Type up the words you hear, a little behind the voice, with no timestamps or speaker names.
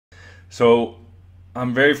So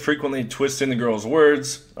I'm very frequently twisting the girl's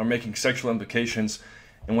words or making sexual implications,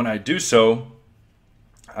 and when I do so,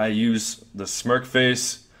 I use the smirk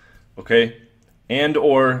face, okay, and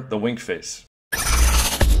or the wink face.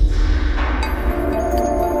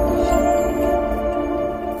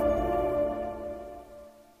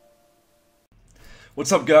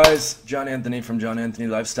 What's up, guys? John Anthony from John Anthony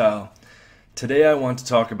Lifestyle. Today I want to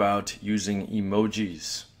talk about using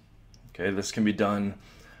emojis. Okay, this can be done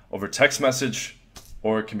over text message,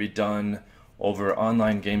 or it can be done over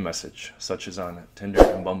online game message, such as on Tinder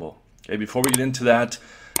and Bumble. Okay, before we get into that,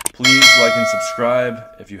 please like and subscribe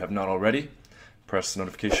if you have not already. Press the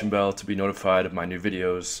notification bell to be notified of my new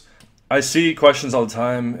videos. I see questions all the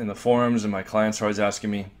time in the forums, and my clients are always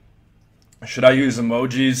asking me, should I use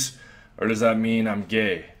emojis, or does that mean I'm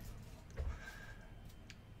gay?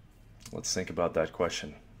 Let's think about that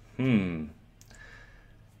question. You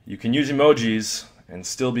can use emojis and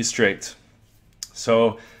still be straight.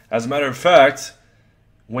 So, as a matter of fact,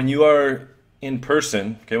 when you are in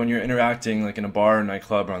person, okay, when you're interacting like in a bar, or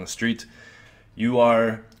nightclub, or on the street, you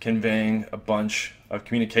are conveying a bunch of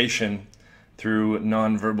communication through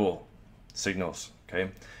nonverbal signals, okay?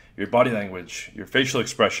 Your body language, your facial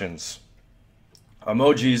expressions.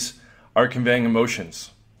 Emojis are conveying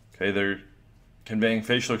emotions, okay? They're conveying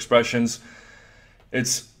facial expressions.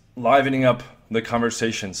 It's livening up the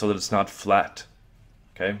conversation so that it's not flat,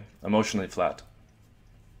 okay? Emotionally flat.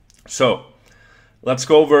 So let's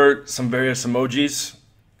go over some various emojis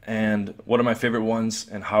and what are my favorite ones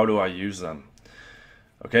and how do I use them.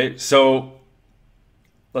 Okay, so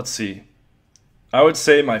let's see. I would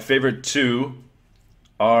say my favorite two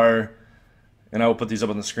are, and I will put these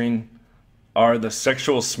up on the screen, are the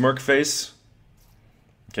sexual smirk face,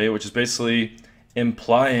 okay, which is basically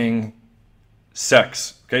implying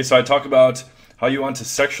sex. Okay, so I talk about how you want to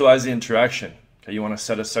sexualize the interaction. Okay, you want to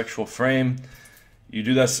set a sexual frame. You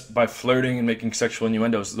do this by flirting and making sexual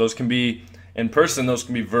innuendos. Those can be in person, those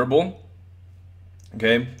can be verbal,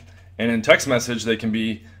 okay, and in text message they can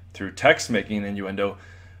be through text making an innuendo,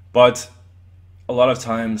 but a lot of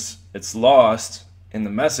times it's lost in the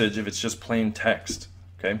message if it's just plain text,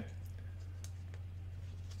 okay.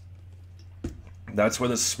 That's where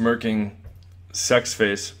the smirking sex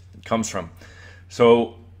face comes from.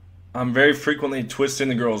 So I'm very frequently twisting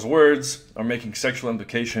the girl's words or making sexual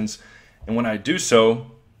implications, and when I do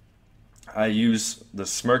so, I use the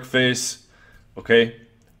smirk face, okay,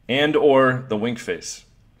 and or the wink face,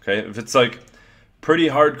 okay. If it's like pretty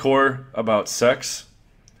hardcore about sex,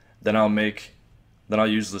 then I'll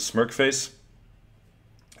use the smirk face.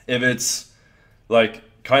 If it's like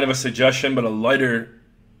kind of a suggestion but a lighter,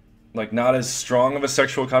 like not as strong of a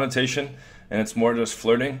sexual connotation, and it's more just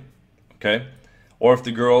flirting, okay? Or if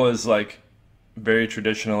the girl is like very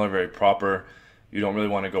traditional or very proper, you don't really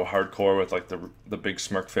want to go hardcore with like the big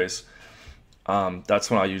smirk face,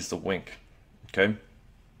 that's when I use the wink, okay?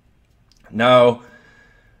 Now,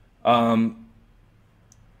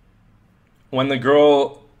 when the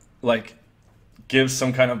girl like gives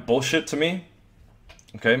some kind of bullshit to me,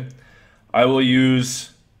 okay, I will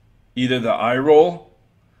use either the eye roll,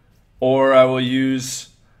 or I will use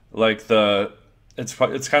like it's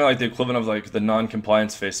kind of like the equivalent of like the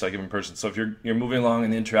non-compliance face I give in person. So if you're moving along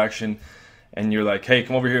in the interaction and you're like, hey,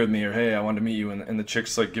 come over here with me, or hey, I want to meet you, and the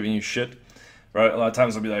chick's like giving you shit, right? A lot of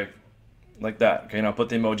times I'll be like that, okay, and I'll put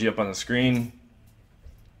the emoji up on the screen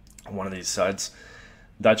on one of these sides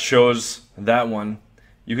that shows that one.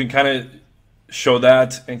 You can kind of show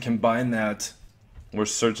that and combine that with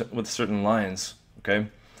certain lines, okay?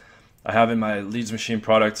 I have in my Leads Machine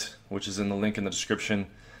product, which is in the link in the description,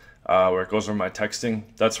 where it goes over my texting.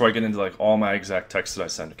 That's where I get into like all my exact text that I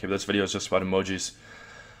send. Okay, but this video is just about emojis.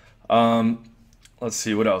 Let's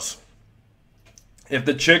see, what else? If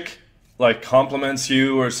the chick like compliments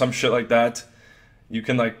you or some shit like that, you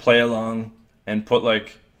can like play along and put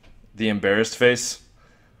like the embarrassed face.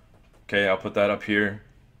 Okay, I'll put that up here.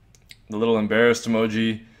 The little embarrassed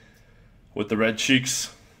emoji with the red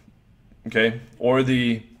cheeks, okay? Or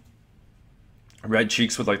the red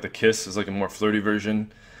cheeks with like the kiss is like a more flirty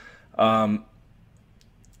version.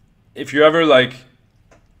 If you're ever like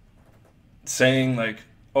saying like,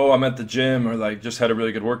 oh, I'm at the gym, or like just had a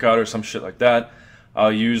really good workout or some shit like that,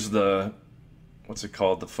 I'll use the, what's it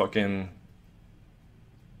called, the fucking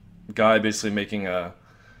guy basically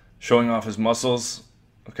showing off his muscles,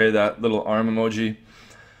 okay, that little arm emoji.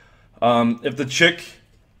 If the chick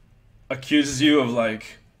accuses you of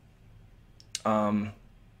like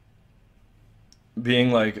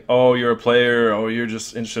being like, oh, you're a player, or you're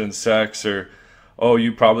just interested in sex, or oh,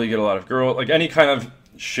 you probably get a lot of girls, like any kind of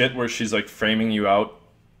shit where she's like framing you out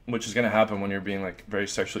which is going to happen when you're being like very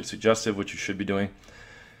sexually suggestive, which you should be doing,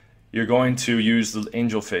 you're going to use the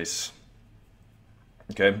angel face.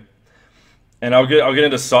 Okay? And I'll get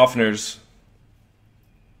into softeners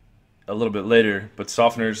a little bit later, but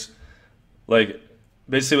softeners, like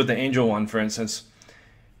basically with the angel one, for instance,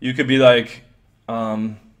 you could be like,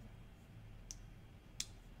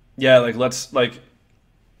 yeah, like let's like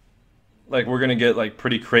we're gonna get like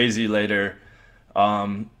pretty crazy later.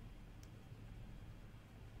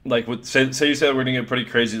 Like with say you said we're gonna get pretty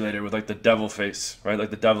crazy later with like the devil face, right? Like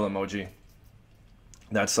the devil emoji.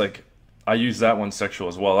 That's like, I use that one sexual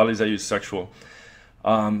as well. A lot of these I use sexual.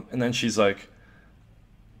 And then she's like,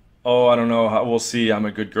 oh, I don't know, we'll see, I'm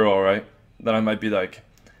a good girl, right? Then I might be like,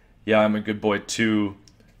 yeah, I'm a good boy too,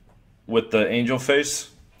 with the angel face.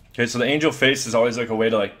 Okay, so the angel face is always like a way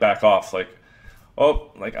to like back off, like,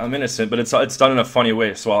 oh, like I'm innocent, but it's done in a funny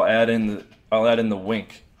way. So I'll add in the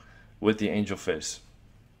wink with the angel face.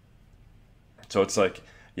 So it's like,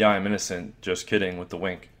 yeah, I'm innocent, just kidding, with the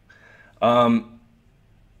wink. The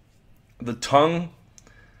tongue,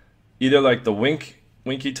 either like the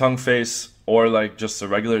winky tongue face or like just a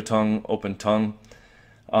regular tongue, open tongue.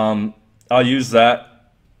 I'll use that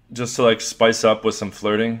just to like spice up with some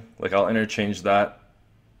flirting. Like I'll interchange that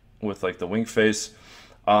with like the wink face.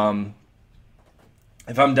 If I'm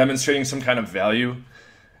demonstrating some kind of value,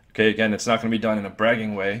 okay, again, it's not going to be done in a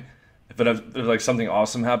bragging way. If like something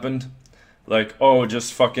awesome happened, like, oh,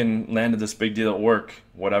 just fucking landed this big deal at work,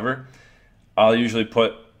 whatever, I'll usually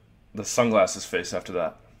put the sunglasses face after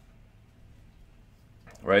that.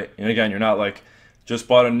 Right? And again, you're not like, just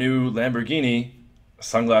bought a new Lamborghini,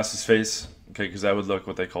 sunglasses face, okay, because that would look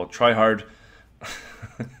what they call try hard.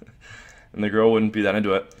 And the girl wouldn't be that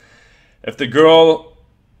into it. If the girl,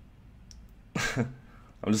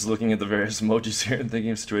 I'm just looking at the various emojis here and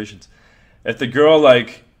thinking of situations. If the girl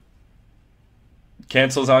like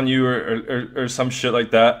cancels on you or some shit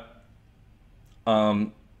like that,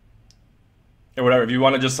 or whatever, if you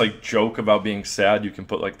want to just like joke about being sad, you can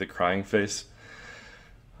put like the crying face.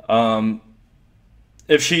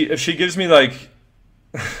 If she gives me like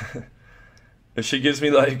if she gives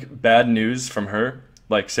me like bad news from her,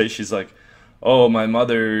 like say she's like, oh, my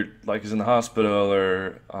mother like is in the hospital,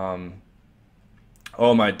 or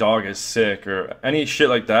oh, my dog is sick, or any shit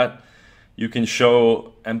like that, you can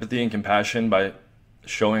show empathy and compassion by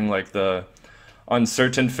showing like the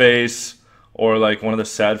uncertain face, or like one of the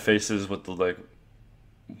sad faces with the like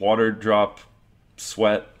water drop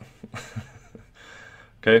sweat.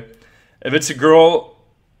 Okay, if it's a girl,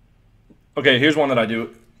 okay, here's one that I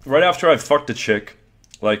do right after I've fucked a chick,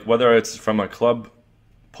 like whether it's from a club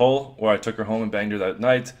pull where I took her home and banged her that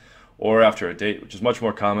night, or after a date, which is much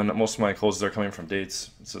more common. Most of my closes are coming from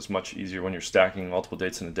dates. It's just much easier when you're stacking multiple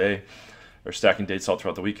dates in a day, or stacking dates all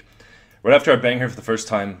throughout the week. Right after I bang her for the first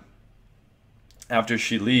time, after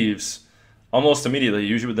she leaves, almost immediately,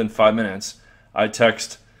 usually within 5 minutes, I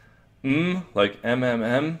text, like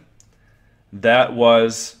MMM, that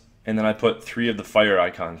was, and then I put 3 of the fire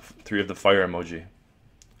icon, 3 of the fire emoji.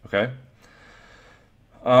 Okay?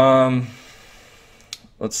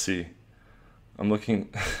 Let's see. I'm looking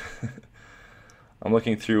I'm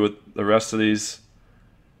looking through with the rest of these.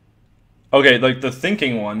 Okay, like the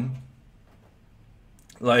thinking one,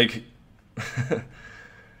 like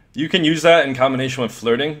you can use that in combination with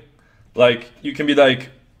flirting. Like you can be like,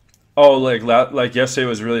 oh, like yesterday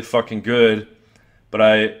was really fucking good, but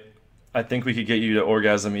I think we could get you to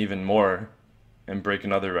orgasm even more and break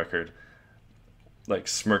another record. Like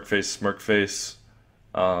smirk face,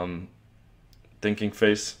 thinking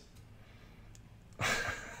face.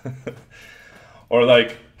 Or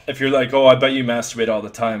like if you're like, oh, I bet you masturbate all the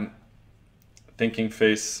time, thinking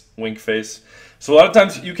face, wink face. So a lot of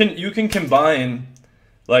times you can combine,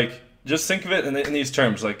 like, just think of it in these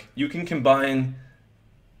terms. Like you can combine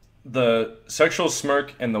the sexual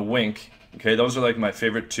smirk and the wink. Okay, those are like my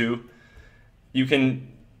favorite 2. You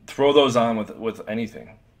can throw those on with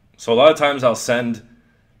anything. So a lot of times I'll send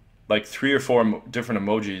like 3 or 4 different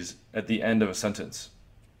emojis at the end of a sentence.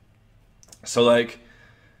 So like,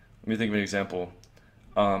 let me think of an example.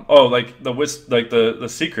 Oh, like the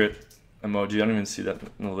secret emoji. I don't even see that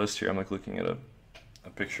in the list here. I'm like looking at a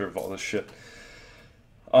picture of all this shit.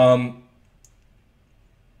 The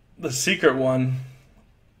secret one,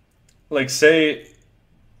 like say,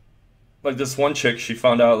 like this one chick, she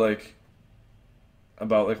found out like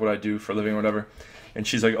about like what I do for a living or whatever, and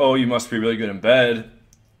she's like, oh, you must be really good in bed.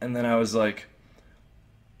 And then I was like,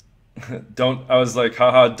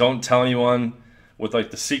 haha, don't tell anyone, with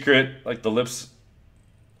like the secret, like the lips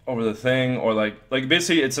over the thing, or like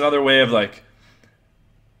basically it's another way of like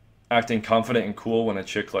acting confident and cool when a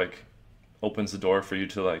chick like opens the door for you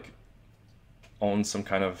to like own some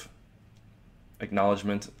kind of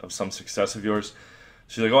acknowledgement of some success of yours.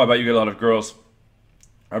 She's like, oh, I bet you get a lot of girls.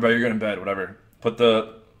 I bet you're good in bed, whatever. Put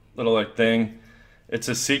the little like thing. It's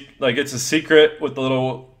a secret with the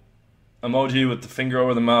little emoji with the finger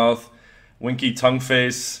over the mouth, winky tongue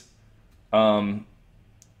face,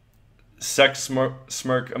 sex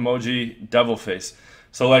smirk emoji, devil face.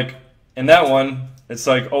 So like in that one, it's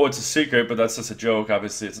like, oh, it's a secret, but that's just a joke.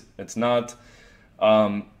 Obviously, it's not.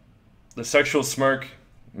 The sexual smirk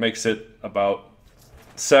makes it about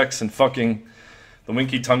sex and fucking. The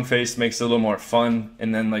winky tongue face makes it a little more fun,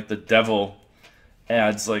 and then like the devil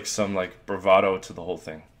adds like some like bravado to the whole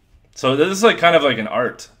thing. So this is like kind of like an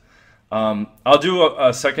art. I'll do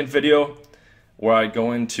a second video where I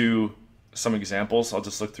go into some examples. I'll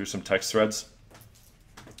just look through some text threads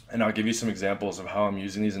and I'll give you some examples of how I'm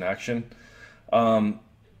using these in action.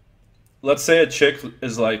 Let's say a chick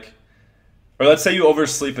is like, or let's say you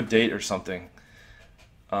oversleep a date or something.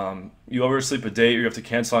 You oversleep a date, or you have to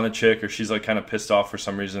cancel on a chick, or she's like kind of pissed off for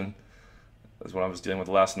some reason. That's what I was dealing with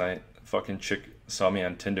last night. A fucking chick saw me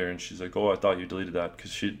on Tinder and she's like, oh, I thought you deleted that,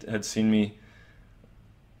 because she had seen me.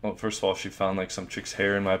 Well, first of all, she found like some chick's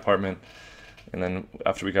hair in my apartment, and then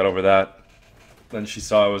after we got over that, then she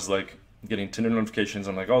saw I was like getting Tinder notifications.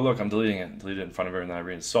 I'm like, oh look, I'm deleting it. Deleted it in front of her, and then I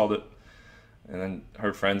reinstalled it. And then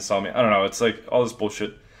her friends saw me. I don't know. It's like all this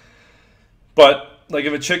bullshit. But like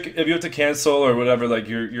if you have to cancel or whatever, like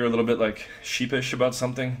you're a little bit like sheepish about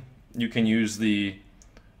something, you can use the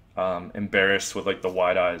embarrassed with like the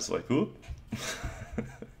wide eyes, like oop.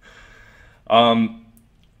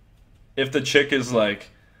 If the chick is like,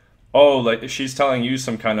 oh, like if she's telling you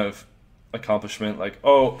some kind of accomplishment, like,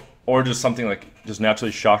 oh, or just something like just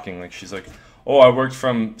naturally shocking, like she's like, oh, I worked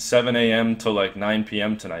from 7 a.m. to like 9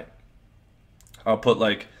 p.m. tonight. I'll put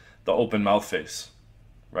like the open mouth face,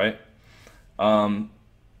 right? And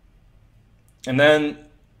then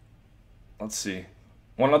let's see,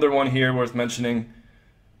 one other one here worth mentioning.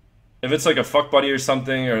 If it's like a fuck buddy or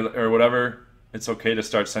something or whatever, it's okay to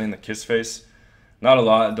start sending the kiss face. Not a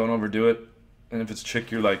lot, don't overdo it. And if it's a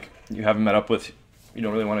chick you're like, you haven't met up with, you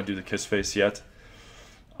don't really want to do the kiss face yet.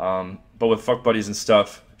 But with fuck buddies and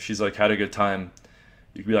stuff, if she's like had a good time,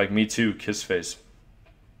 you could be like, me too, kiss face.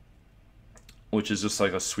 Which is just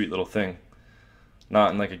like a sweet little thing.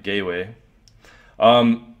 Not in like a gay way.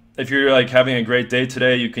 If you're like having a great day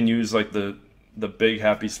today, you can use like the big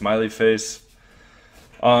happy smiley face.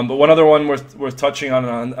 But one other one worth touching on,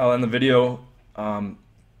 I'll end the video,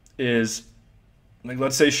 is like,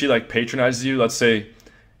 let's say she like patronizes you. Let's say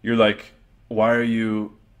you're like, why are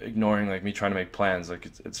you ignoring like me trying to make plans? Like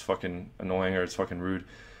it's fucking annoying, or it's fucking rude.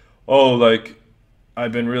 Oh, like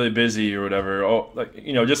I've been really busy or whatever. Oh, like,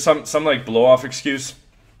 you know, just some like blow off excuse.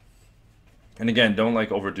 And again, don't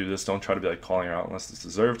like overdo this. Don't try to be like calling her out unless it's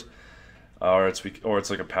deserved, or it's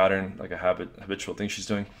like a pattern, like a habitual thing she's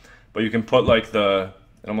doing. But you can put like it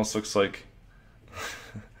almost looks like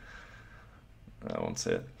I won't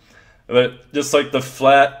say it, but just like the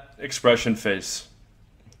flat expression face.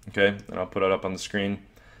 Okay, and I'll put it up on the screen.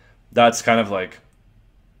 That's kind of like,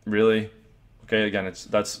 really? Okay, again,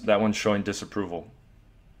 that one's showing disapproval.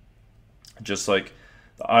 Just like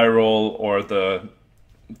the eye roll or the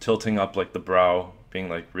tilting up like the brow, being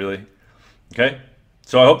like, really? Okay,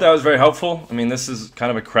 so I hope that was very helpful. I mean, this is kind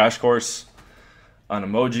of a crash course on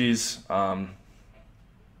emojis.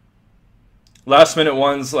 Last minute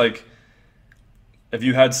ones, like if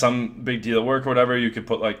you had some big deal at work or whatever, you could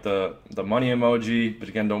put like the money emoji, but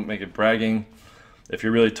again, don't make it bragging. If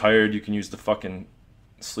you're really tired, you can use the fucking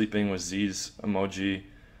sleeping with Z's emoji.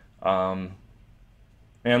 And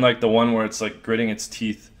like the one where it's like gritting its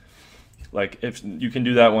teeth. Like if you can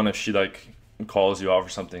do that one if she like calls you off or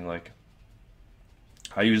something. Like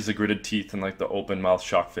I use the gritted teeth and like the open mouth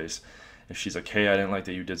shock face. If she's like, hey, I didn't like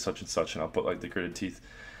that you did such and such, and I'll put like the gritted teeth.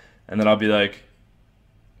 And then I'll be like,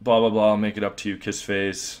 blah, blah, blah, I'll make it up to you, kiss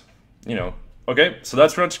face, you know. Okay, so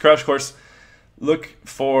that's pretty much Crash Course. Look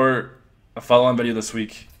for a follow-on video this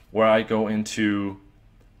week where I go into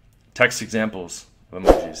text examples of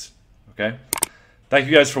emojis, okay? Thank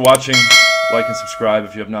you guys for watching. Like and subscribe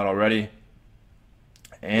if you have not already.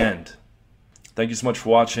 And thank you so much for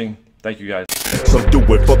watching. Thank you guys. Some do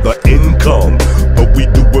it for the income, but we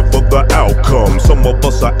do it for the outcome. Some of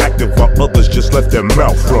us are active while others just let their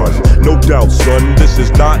mouth run. No doubt, son, this is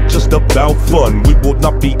not just about fun. We will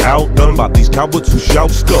not be outdone by these cowards who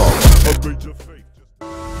shout scum.